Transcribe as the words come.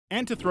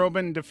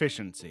Antithinning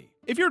deficiency.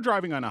 If you're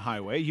driving on a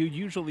highway, you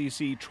usually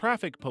see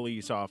traffic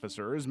police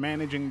officers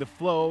managing the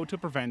flow to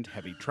prevent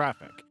heavy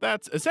traffic.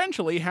 That's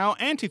essentially how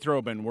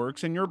antithinning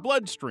works in your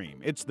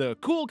bloodstream. It's the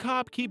cool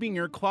cop keeping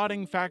your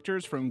clotting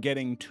factors from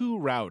getting too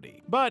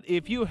rowdy. But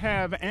if you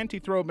have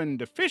antithinning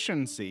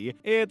deficiency,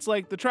 it's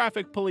like the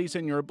traffic police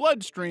in your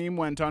bloodstream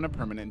went on a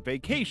permanent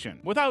vacation.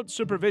 Without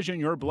supervision,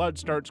 your blood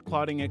starts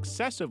clotting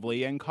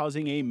excessively and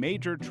causing a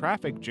major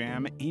traffic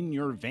jam in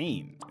your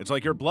veins. It's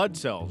like your blood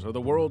cells are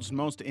the world's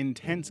most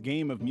intense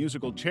game of musical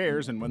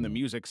chairs, and when the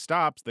music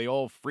stops, they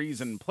all freeze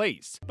in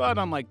place. But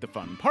unlike the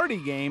fun party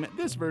game,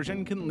 this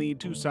version can lead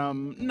to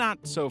some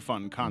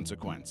not-so-fun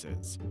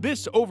consequences.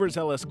 This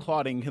overzealous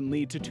clotting can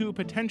lead to two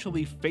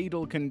potentially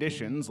fatal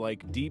conditions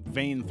like deep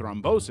vein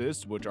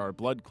thrombosis, which are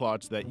blood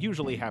clots that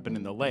usually happen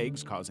in the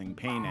legs, causing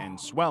pain and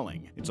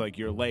swelling. It's like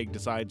your leg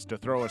decides to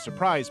throw a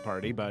surprise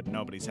party, but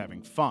nobody's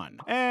having fun.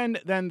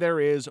 And then there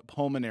is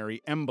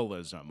pulmonary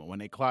embolism,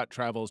 when a clot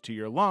travels to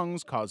your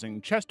lungs,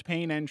 causing chest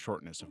pain and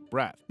shortness of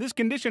breath. This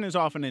condition is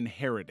often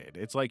inherited.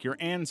 It's like your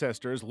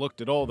ancestors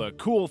looked at all the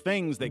cool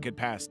things they could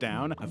pass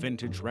down, a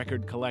vintage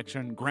record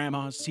collection,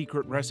 grandma's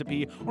secret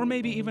recipe, or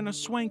maybe even a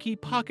swanky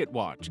pocket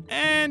watch,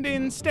 and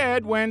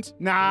instead went,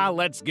 nah,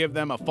 let's give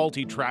them a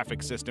faulty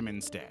traffic system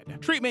instead.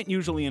 Treatment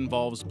usually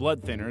involves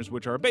blood thinners,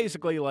 which are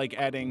basically like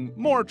adding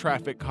more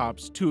traffic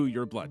cops to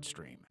your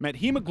bloodstream.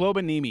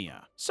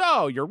 MetHemoglobinemia.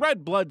 So, your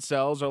red blood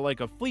cells are like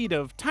a fleet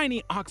of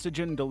tiny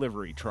oxygen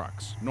delivery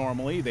trucks.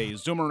 Normally, they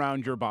zoom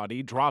around your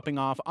body, dropping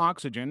off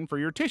oxygen for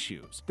your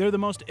tissues. They're the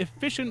most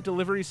efficient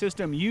delivery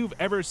system you've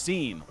ever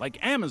seen,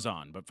 like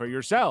Amazon, but for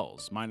your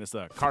cells, minus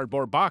the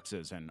cardboard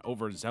boxes and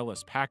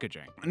overzealous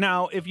packaging.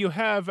 Now, if you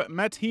have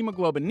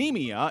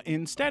methemoglobinemia,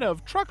 instead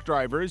of truck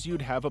drivers,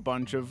 you'd have a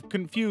bunch of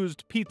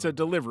confused pizza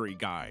delivery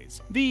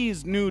guys.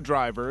 These new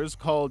drivers,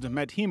 called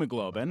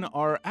methemoglobin,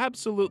 are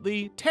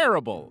absolutely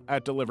terrible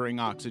at delivering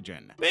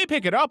oxygen. They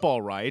pick it up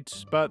all right,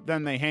 but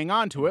then they hang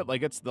on to it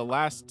like it's the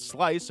last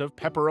slice of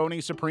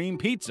pepperoni supreme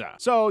pizza.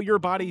 So your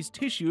body's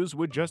tissues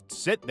would just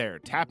sit there,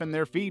 tapping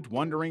their feet,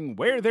 wondering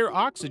where their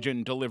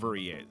oxygen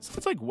delivery is.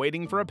 It's like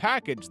waiting for a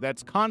package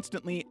that's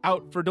constantly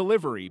out for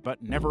delivery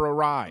but never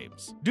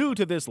arrives. Due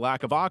to this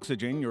lack of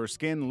oxygen, your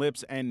skin,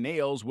 lips, and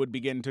nails would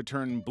begin to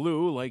turn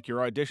blue like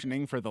you're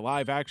auditioning for the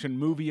live-action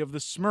movie of the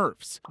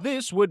Smurfs.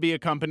 This would be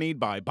accompanied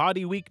by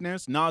body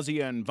weakness,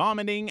 nausea and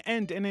vomiting,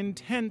 and an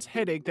intense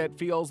headache that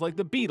feels like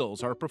the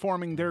Beatles are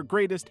performing their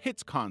greatest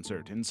hits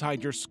concert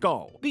inside your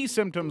skull. These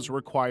symptoms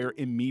require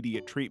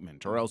immediate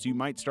treatment, or else you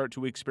might start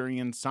to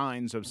experience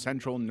signs of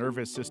central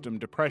nervous system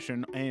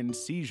depression and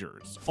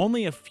seizures.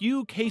 Only a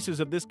few cases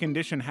of this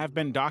condition have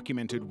been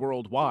documented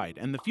worldwide,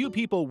 and the few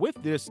people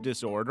with this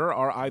disorder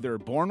are either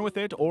born with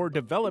it or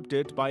developed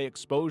it by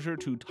exposure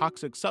to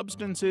toxic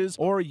substances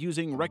or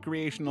using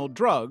recreational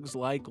drugs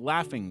like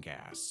laughing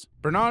gas.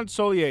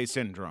 Bernard-Soier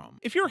syndrome.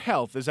 If your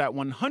health is at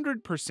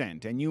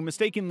 100% and you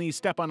mistakenly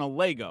step on a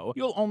Lego,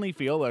 you'll only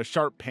feel a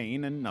sharp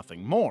pain and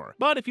nothing more.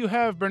 But if you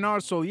have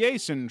Bernard-Soier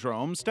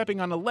syndrome, stepping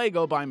on a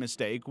Lego by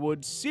mistake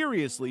would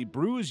seriously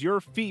bruise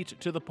your feet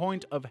to the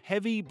point of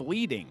heavy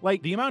bleeding.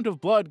 Like, the amount of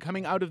blood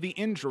coming out of the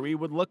injury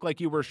would look like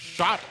you were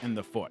shot in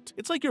the foot.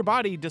 It's like your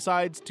body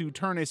decides to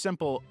turn a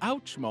simple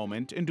ouch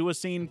moment into a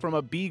scene from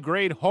a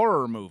B-grade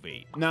horror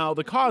movie. Now,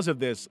 the cause of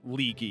this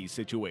leaky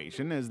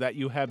situation is that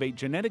you have a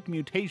genetic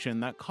mutation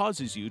that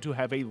causes you to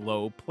have a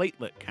low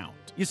platelet count.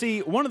 You see,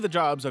 one of the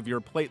jobs of your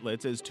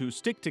platelets is to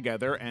stick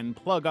together and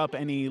plug up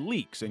any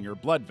leaks in your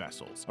blood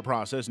vessels, a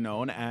process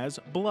known as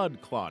blood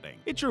clotting.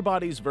 It's your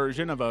body's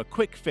version of a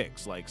quick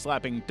fix, like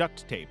slapping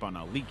duct tape on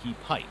a leaky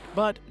pipe.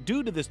 But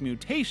due to this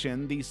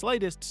mutation, the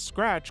slightest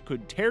scratch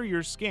could tear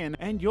your skin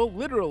and you'll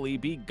literally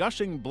be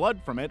gushing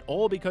blood from it,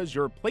 all because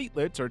your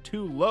platelets are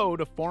too low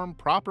to form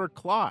proper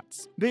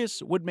clots.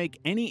 This would make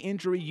any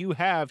injury you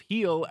have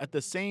heal at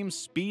the same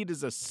speed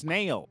as a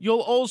snail.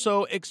 You'll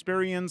also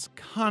experience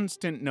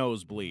constant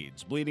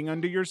nosebleeds, bleeding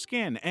under your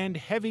skin, and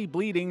heavy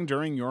bleeding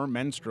during your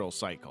menstrual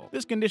cycle.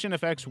 This condition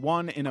affects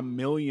 1 in a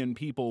million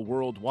people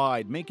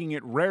worldwide, making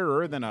it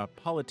rarer than a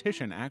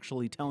politician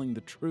actually telling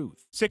the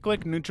truth.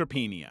 Cyclic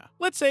Neutropenia.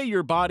 Let's say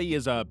your body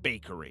is a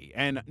bakery,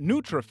 and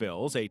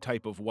neutrophils, a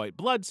type of white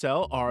blood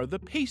cell, are the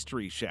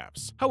pastry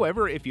chefs.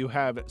 However, if you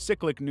have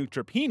cyclic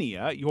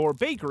neutropenia, your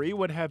bakery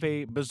would have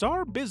a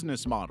bizarre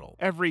business model.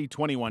 Every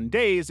 21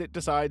 days, it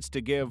decides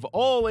to give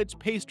all its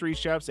pastry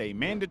chefs a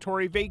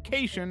mandatory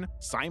vacation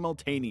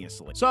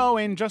simultaneously. So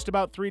in just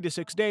about 3 to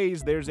 6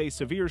 days, there's a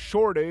severe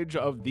shortage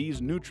of these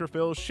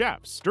neutrophil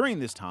chefs. During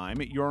this time,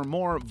 you're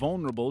more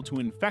vulnerable to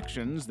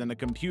infections than a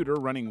computer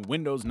running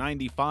Windows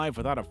 95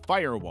 without a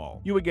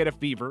firewall. You would get a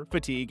fever,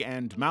 fatigue,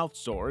 and mouth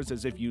sores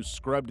as if you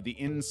scrubbed the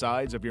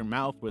insides of your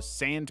mouth with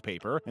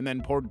sandpaper and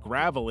then poured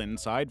gravel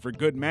inside for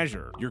good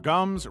measure. Your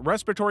gums,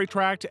 respiratory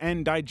tract,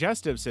 and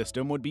digestive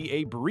system would be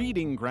a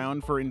breeding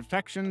ground for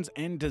infections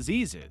and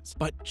diseases.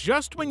 But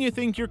just when you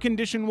think your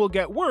condition will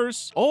get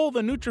worse, all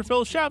the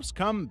neutrophil chefs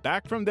come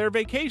back from their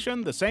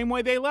vacation the same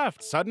way they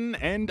left, sudden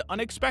and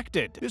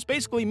unexpected. This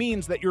basically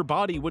means that your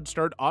body would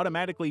start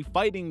automatically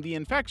fighting the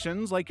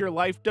infections like your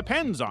life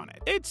depends on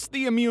it. It's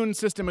the immune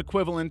system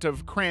equivalent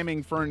of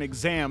cramming for an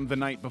exam the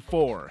night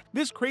before.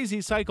 This crazy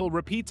cycle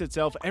repeats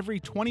itself every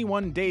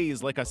 21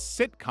 days like a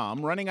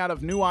sitcom running out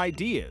of new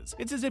ideas.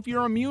 It's as if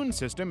your immune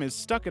system is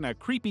stuck in a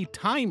creepy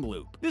time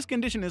loop. This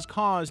condition is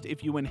caused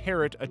if you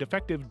inherit a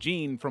defective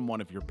gene from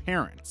one of your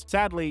parents.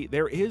 Sadly,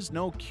 there is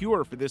no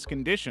cure for this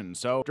condition,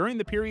 so during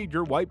the period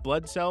your white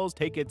blood cells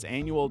take its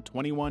annual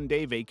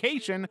 21-day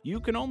vacation, you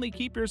can only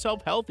keep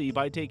yourself healthy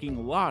by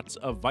taking lots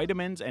of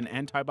vitamins and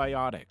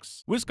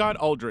antibiotics.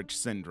 WisotAldrich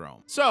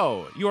Syndrome.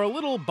 So, your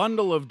little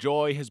bundle of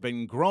joy has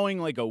been growing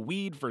like a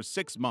weed for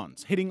 6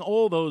 months, hitting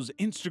all those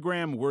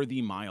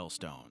Instagram-worthy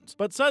milestones.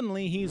 But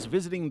suddenly, he's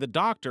visiting the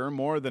doctor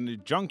more than a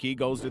junkie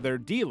goes to their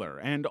dealer,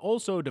 and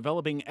also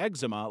developing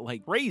eczema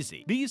like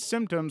crazy. These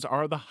symptoms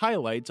are the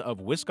highlights of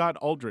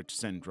WisotAldrich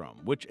Syndrome,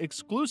 which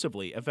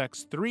exclusively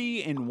affects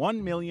 3 in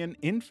 1 million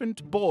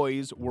infant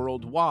boys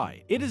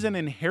worldwide. It is an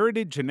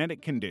inherited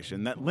genetic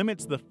condition that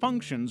limits the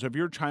functions of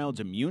your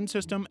child's immune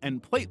system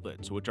and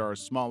platelets, which are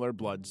smaller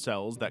blood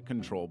cells that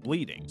control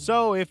bleeding.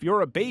 So if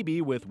you're a baby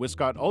with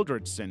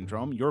WisotAldrich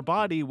Syndrome, your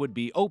body would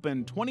be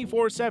open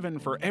 24/7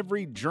 for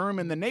every germ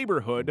in the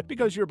neighborhood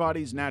because your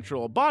body's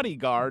natural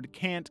bodyguard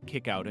can't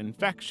kick out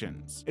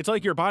infections. It's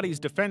like your body's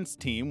defense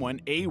team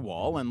went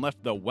AWOL and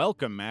left the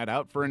welcome mat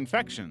out for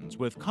infections,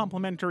 with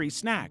complimentary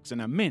snacks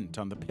and a mint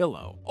on the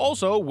pillow.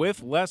 Also,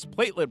 with less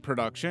platelet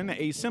production,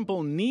 a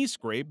simple knee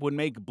scrape would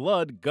make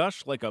blood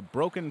gush like a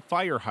broken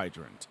fire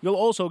hydrant. You'll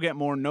also get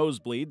more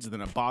nosebleeds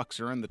than a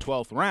boxer in the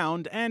 12th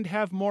round and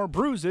have more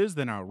bruises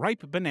than a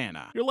ripe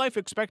banana. Your life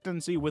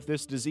expectancy with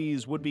this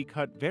disease would be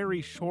cut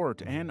very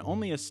short, and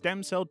only a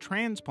stem cell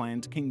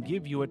transplant can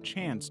give you a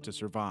chance to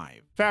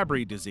survive.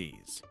 Fabry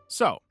Disease.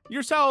 So,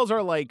 your cells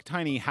are like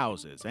tiny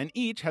houses, and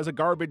each has a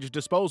garbage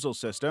disposal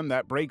system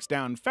that breaks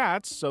down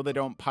fats so they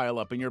don't pile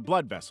up in your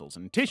blood vessels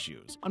and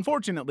tissues.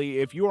 Unfortunately,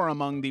 if you are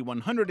among the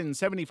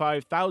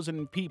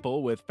 175,000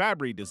 people with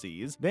Fabry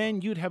disease,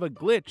 then you'd have a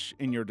glitch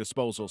in your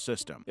disposal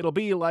system. It'll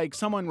be like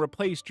someone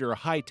replaced your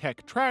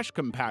high-tech trash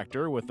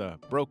compactor with a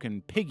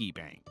broken piggy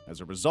bank.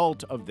 As a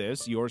result of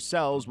this, your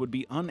cells would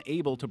be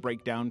unable to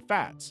break down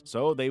fats,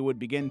 so they would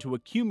begin to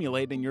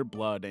accumulate in your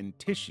blood and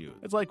tissue.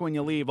 It's like when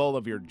you leave all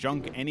of your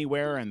junk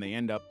anywhere and they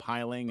end up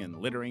piling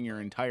and littering your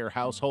entire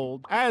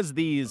household. As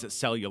these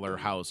cellular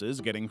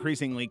houses get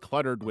increasingly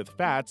cluttered with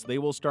fats, they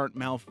will start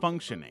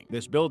malfunctioning.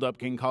 This buildup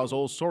can cause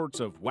all sorts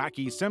of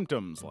wacky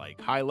symptoms like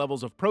high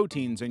levels of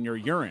proteins in your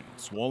urine,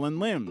 swollen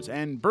limbs,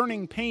 and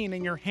burning pain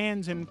in your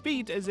hands and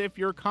feet as if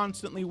you're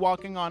constantly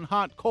walking on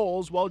hot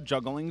coals while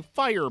juggling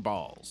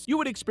fireballs. You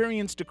would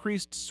experience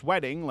decreased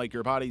sweating like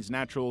your body's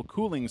natural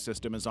cooling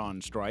system is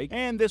on strike,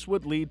 and this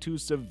would lead to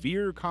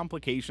severe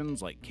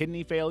complications like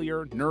kidney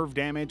failure, nerve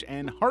damage,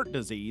 and heart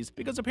disease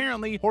because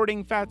apparently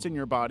hoarding fats in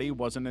your body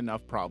wasn't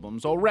enough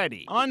problems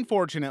already.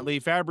 Unfortunately,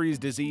 Fabry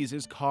disease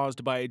is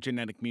caused by a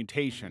genetic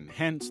mutation,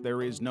 hence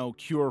there is no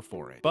cure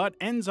for it. But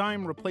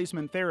enzyme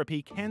replacement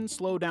therapy can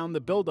slow down the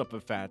buildup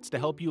of fats to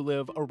help you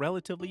live a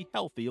relatively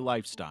healthy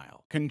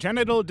lifestyle.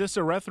 Congenital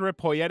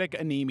poetic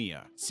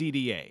anemia,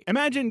 CDA.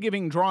 Imagine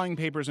giving drawing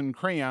papers and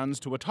crayons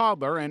to a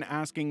toddler and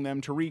asking them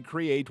to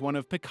recreate one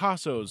of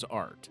Picasso's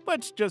art.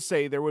 Let's just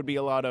say there would be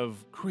a lot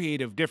of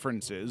creative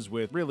differences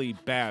with really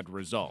bad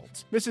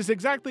results. This is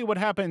exactly what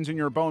happens in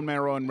your bone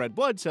marrow and red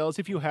blood cells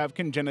if you have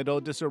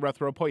congenital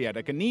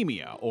poetic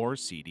anemia, or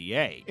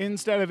CDA.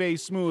 Instead of a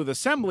smooth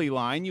assembly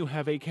line, you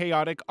have a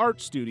chaotic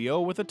art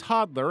studio with a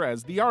toddler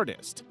as the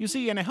artist. You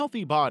see, in a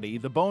healthy body,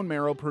 the bone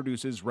marrow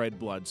produces red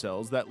blood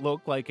cells that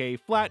look like a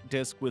flat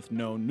disc with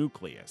no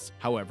nucleus.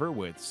 However,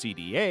 with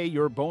CDA,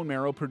 your bone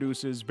marrow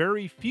produces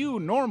very few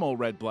normal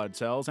red blood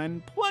cells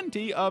and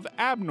plenty of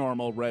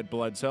abnormal red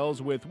blood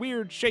cells with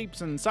weird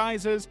shapes and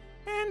sizes,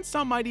 and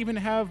some might even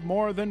have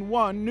more than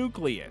one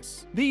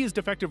nucleus. These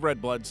defective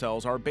red blood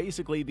cells are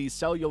basically the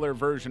cellular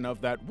version of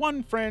that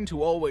one friend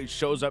who always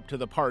shows up to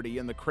the party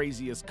in the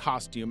craziest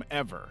costume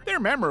ever. They're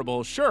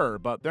memorable, sure,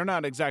 but they're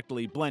not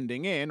exactly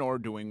blending in or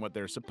doing what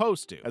they're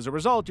supposed to. As a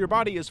result, your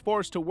body is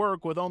forced to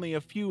work with only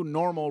a few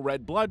normal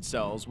red blood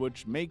cells,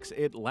 which makes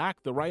it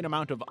lack the right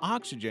amount of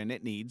oxygen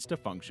it needs to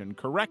function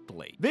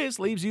correctly. This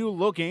leaves you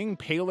looking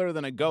paler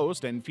than a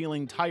ghost and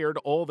feeling tired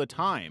all the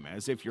time,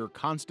 as if you're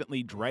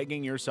constantly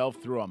dragging yourself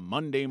through a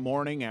Monday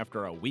morning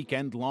after a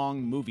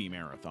weekend-long movie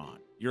marathon.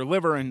 Your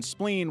liver and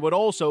spleen would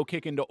also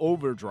kick into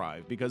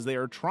overdrive because they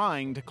are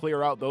trying to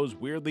clear out those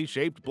weirdly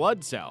shaped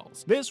blood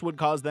cells. This would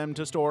cause them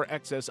to store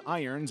excess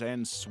irons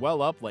and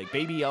swell up like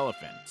baby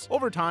elephants.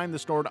 Over time, the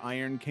stored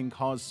iron can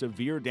cause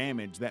severe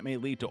damage that may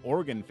lead to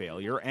organ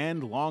failure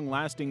and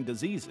long-lasting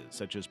diseases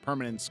such as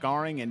permanent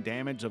scarring and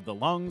damage of the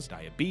lungs,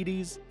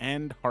 diabetes,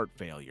 and heart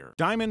failure.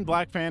 Diamond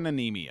blackfan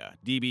anemia,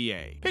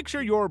 DBA.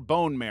 Picture your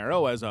bone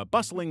marrow as a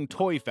bustling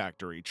toy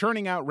factory,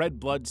 churning out red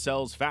blood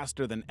cells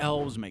faster than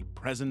elves make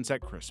presents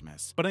at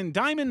Christmas. But in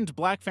diamond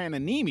blackfan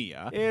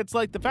anemia, it's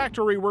like the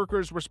factory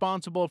workers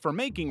responsible for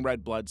making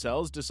red blood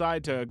cells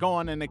decide to go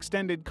on an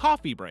extended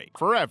coffee break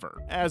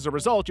forever. As a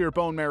result, your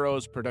bone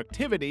marrow's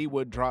productivity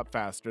would drop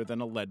faster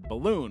than a lead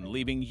balloon,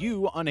 leaving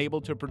you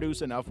unable to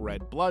produce enough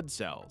red blood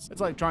cells.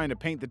 It's like trying to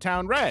paint the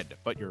town red,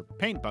 but your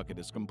paint bucket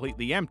is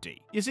completely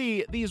empty. You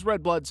see, these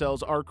red blood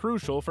cells are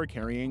crucial for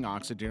carrying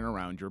oxygen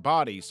around your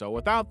body, so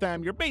without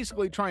them, you're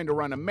basically trying to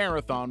run a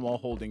marathon while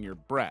holding your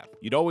breath.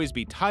 You'd always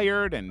be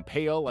tired and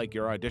pale like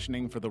you're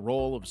auditioning for the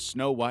role of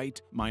Snow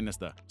White, minus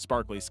the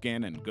sparkly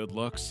skin and good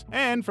looks.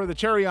 And for the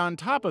cherry on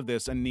top of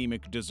this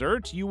anemic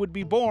dessert, you would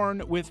be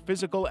born with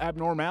physical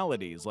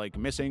abnormalities like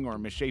missing or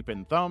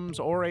misshapen thumbs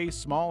or a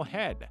small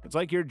head. It's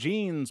like your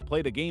genes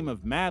played a game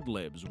of Mad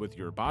Libs with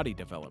your body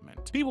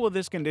development. People with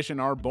this condition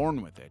are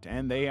born with it,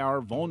 and they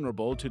are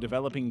vulnerable to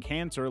developing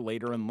cancer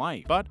later in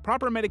life, but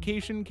proper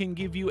medication can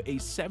give you a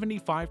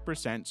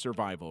 75%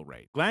 survival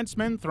rate.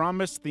 Glansen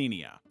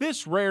thrombocytopenia.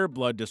 This rare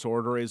blood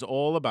disorder is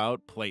all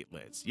about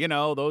platelets. You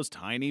know, those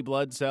tiny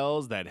blood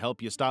cells that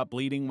help you stop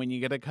bleeding when you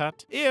get a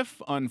cut?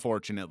 If,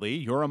 unfortunately,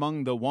 you're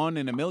among the 1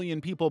 in a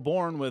million people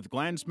born with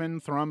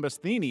Glansen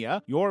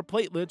thrombocytopenia, your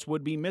platelets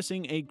would be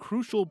missing a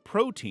crucial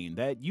protein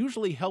that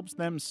usually helps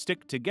them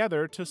stick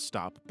together to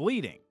stop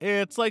bleeding.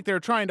 It's like they're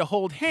trying to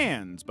hold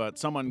hands, but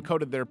someone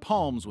coated their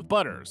palms with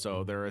butter,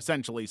 so they're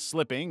essentially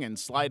slipping and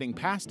sliding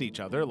past each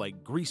other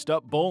like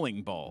greased-up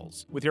bowling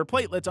balls. With your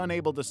platelets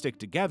unable to stick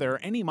together,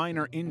 any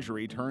minor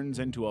injury turns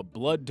into a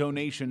blood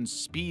donation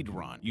speed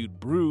run. You'd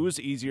bruise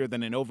easier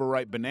than an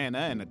overripe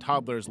banana in a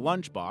toddler's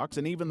lunchbox,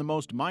 and even the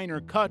most minor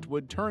cut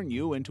would turn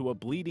you into a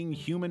bleeding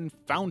human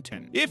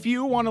fountain. If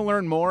you want to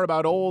learn more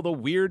about all the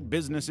weird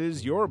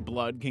businesses your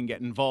blood can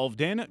get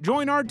involved in,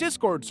 join our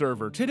Discord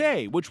server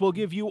today, which will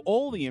give you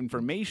all the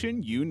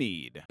information you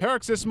need.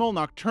 Paroxysmal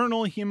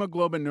nocturnal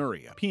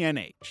hemoglobinuria,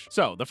 PNH.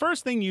 So, the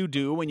first thing you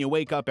do when you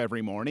wake up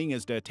every morning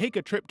is to take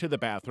a trip to the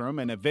bathroom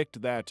and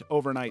evict that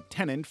overnight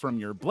tenant from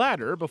your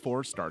bladder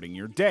before starting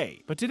your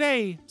day. But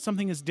today,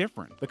 something is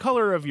different. The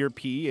color of your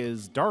pee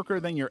is darker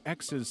than your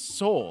ex's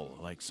soul,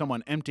 like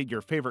someone emptied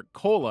your favorite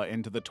cola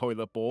into the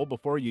toilet bowl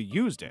before you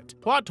used it.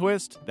 Plot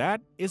twist,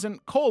 that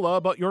isn't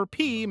cola, but your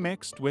pee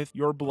mixed with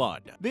your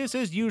blood. This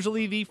is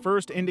usually the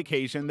first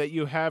indication that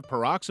you have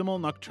paroxysmal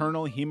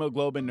nocturnal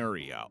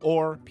hemoglobinuria,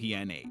 or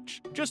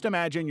PNH. Just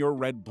imagine your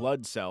red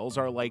blood cells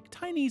are like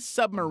tiny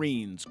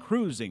submarines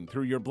cruising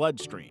through your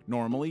bloodstream.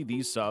 Normally,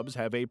 these subs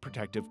have a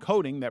protective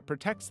coating that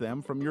protects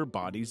them from your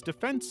body's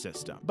defense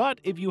system. But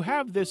if you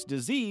have this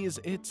disease,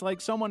 it's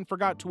like someone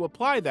forgot to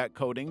apply that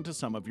coating to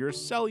some of your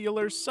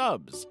cellular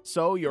subs.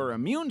 So your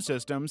immune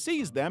system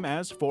sees them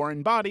as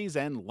foreign bodies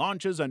and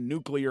launches a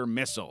nuclear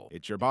missile.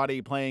 It's your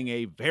body playing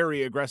a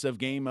very aggressive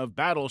game of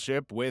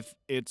battleship with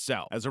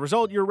itself. As a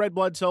result, your red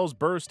blood cells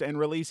burst and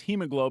release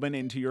hemoglobin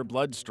into your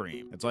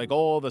bloodstream. It's like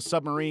all the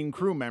submarine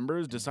crew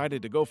members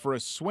decided to go for a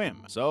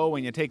swim. So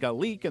when you take a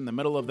leak in the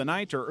middle of the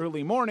night or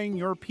early morning,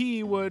 your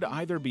pee would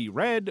either be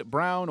red,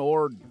 brown,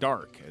 or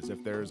dark, as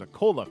if there's a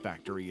cola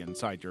factory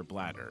inside your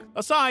bladder.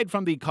 Aside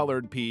from the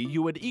colored pee,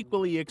 you would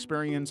equally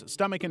experience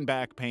stomach and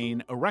back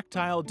pain,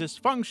 erectile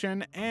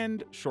dysfunction,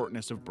 and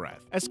shortness of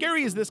breath. As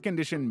scary as this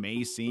condition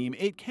may seem,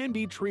 it can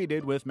be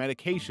treated with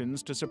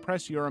medications to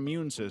suppress your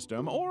immune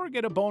system or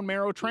get a bone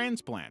marrow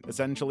transplant,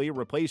 essentially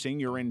replacing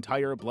your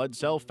entire blood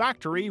cell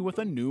factory with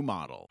a new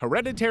model.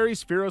 Hereditary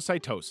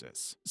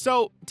spherocytosis.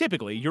 So,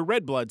 typically, your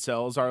red blood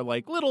cells are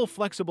like little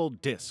flexible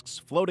discs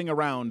floating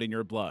around in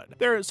your blood.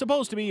 They're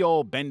supposed to be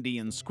all bendy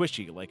and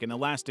squishy like an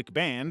elastic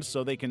band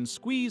so they can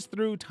squeeze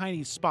through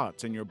tiny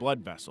spots in your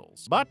blood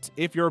vessels. But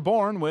if you're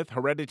born with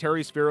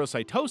hereditary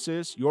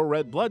spherocytosis, your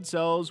red blood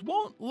cells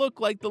won't look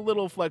like the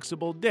little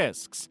flexible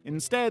discs.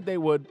 Instead, they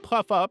would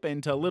puff up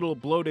into little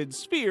bloated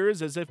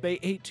spheres as if they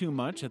ate too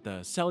much at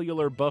the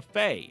cellular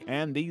buffet,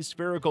 and these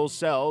spherical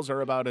cells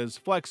are about as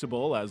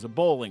flexible as a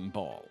bowling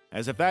ball.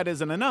 As if that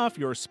isn't enough,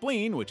 your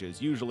spleen, which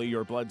is usually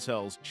your blood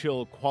cell's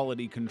chill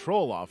quality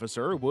control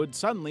officer, would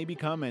suddenly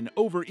become an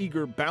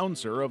overeager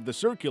bouncer of the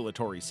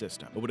circulatory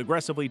system. It would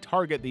aggressively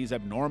target these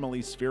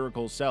abnormally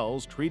spherical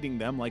cells, treating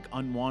them like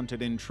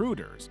unwanted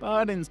intruders.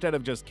 But instead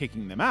of just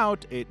kicking them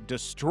out, it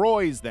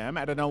destroys them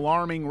at an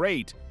alarming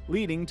rate,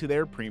 leading to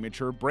their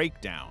premature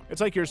breakdown. It's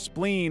like your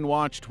spleen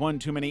watched one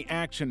too many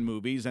action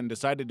movies and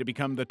decided to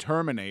become the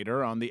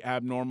Terminator on the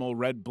abnormal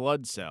red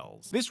blood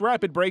cells. This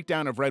rapid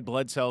breakdown of red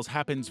blood cells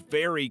happens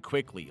very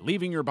quickly,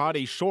 leaving your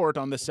body short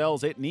on the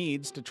cells it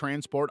needs to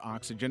transport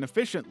oxygen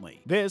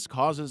efficiently. This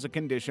causes a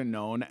condition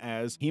known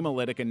as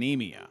hemolytic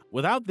anemia.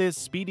 Without this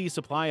speedy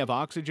supply of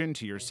oxygen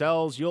to your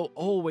cells, you'll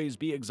always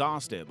be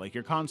exhausted, like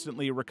you're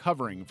constantly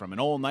recovering from an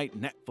all-night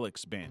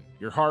Netflix binge.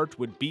 Your heart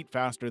would beat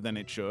faster than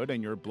it should,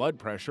 and your blood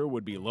pressure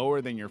would be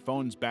lower than your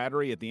phone's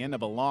battery at the end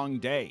of a long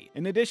day.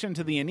 In addition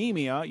to the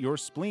anemia, your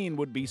spleen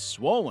would be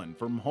swollen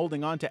from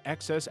holding on to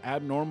excess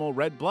abnormal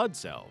red blood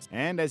cells.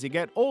 And as you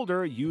get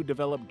older, you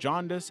develop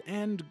jaundice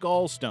and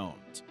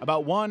gallstones.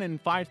 About 1 in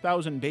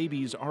 5,000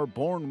 babies are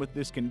born with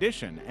this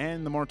condition,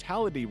 and the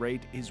mortality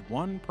rate is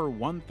 1 per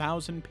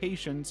 1,000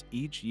 patients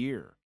each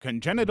year.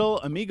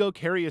 Congenital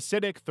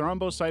amegacariocytic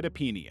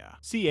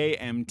thrombocytopenia,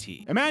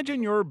 CAMT.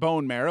 Imagine your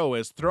bone marrow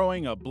is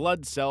throwing a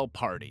blood cell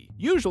party.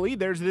 Usually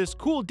there's this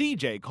cool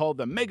DJ called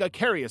the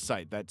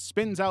megakaryocyte that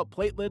spins out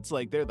platelets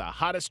like they're the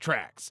hottest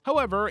tracks.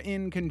 However,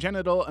 in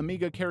congenital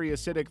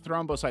amegacariocytic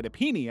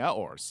thrombocytopenia,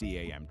 or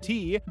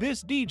CAMT,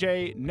 this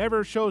DJ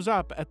never shows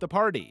up at the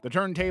party. The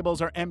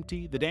turntables are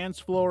empty, the dance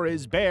floor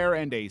is bare,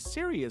 and a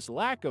serious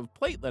lack of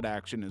platelet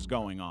action is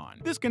going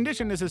on. This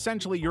condition is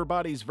essentially your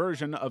body's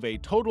version of a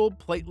total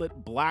platelet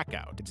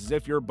blackout. It's as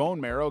if your bone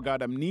marrow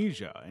got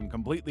amnesia and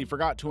completely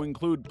forgot to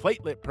include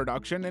platelet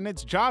production in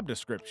its job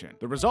description.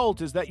 The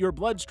result is that your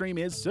bloodstream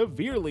is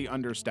severely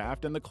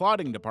understaffed in the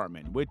clotting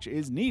department, which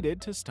is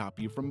needed to stop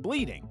you from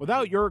bleeding.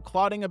 Without your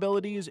clotting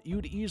abilities,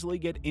 you'd easily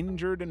get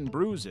injured and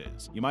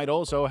bruises. You might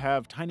also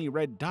have tiny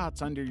red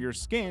dots under your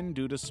skin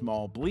due to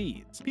small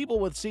bleeds. People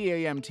with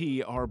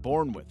CAMT are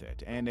born with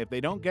it, and if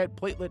they don't get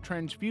platelet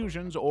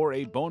transfusions or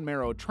a bone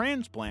marrow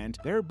transplant,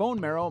 their bone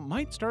marrow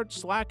might start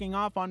slacking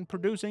off on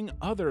producing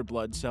other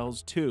blood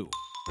cells too.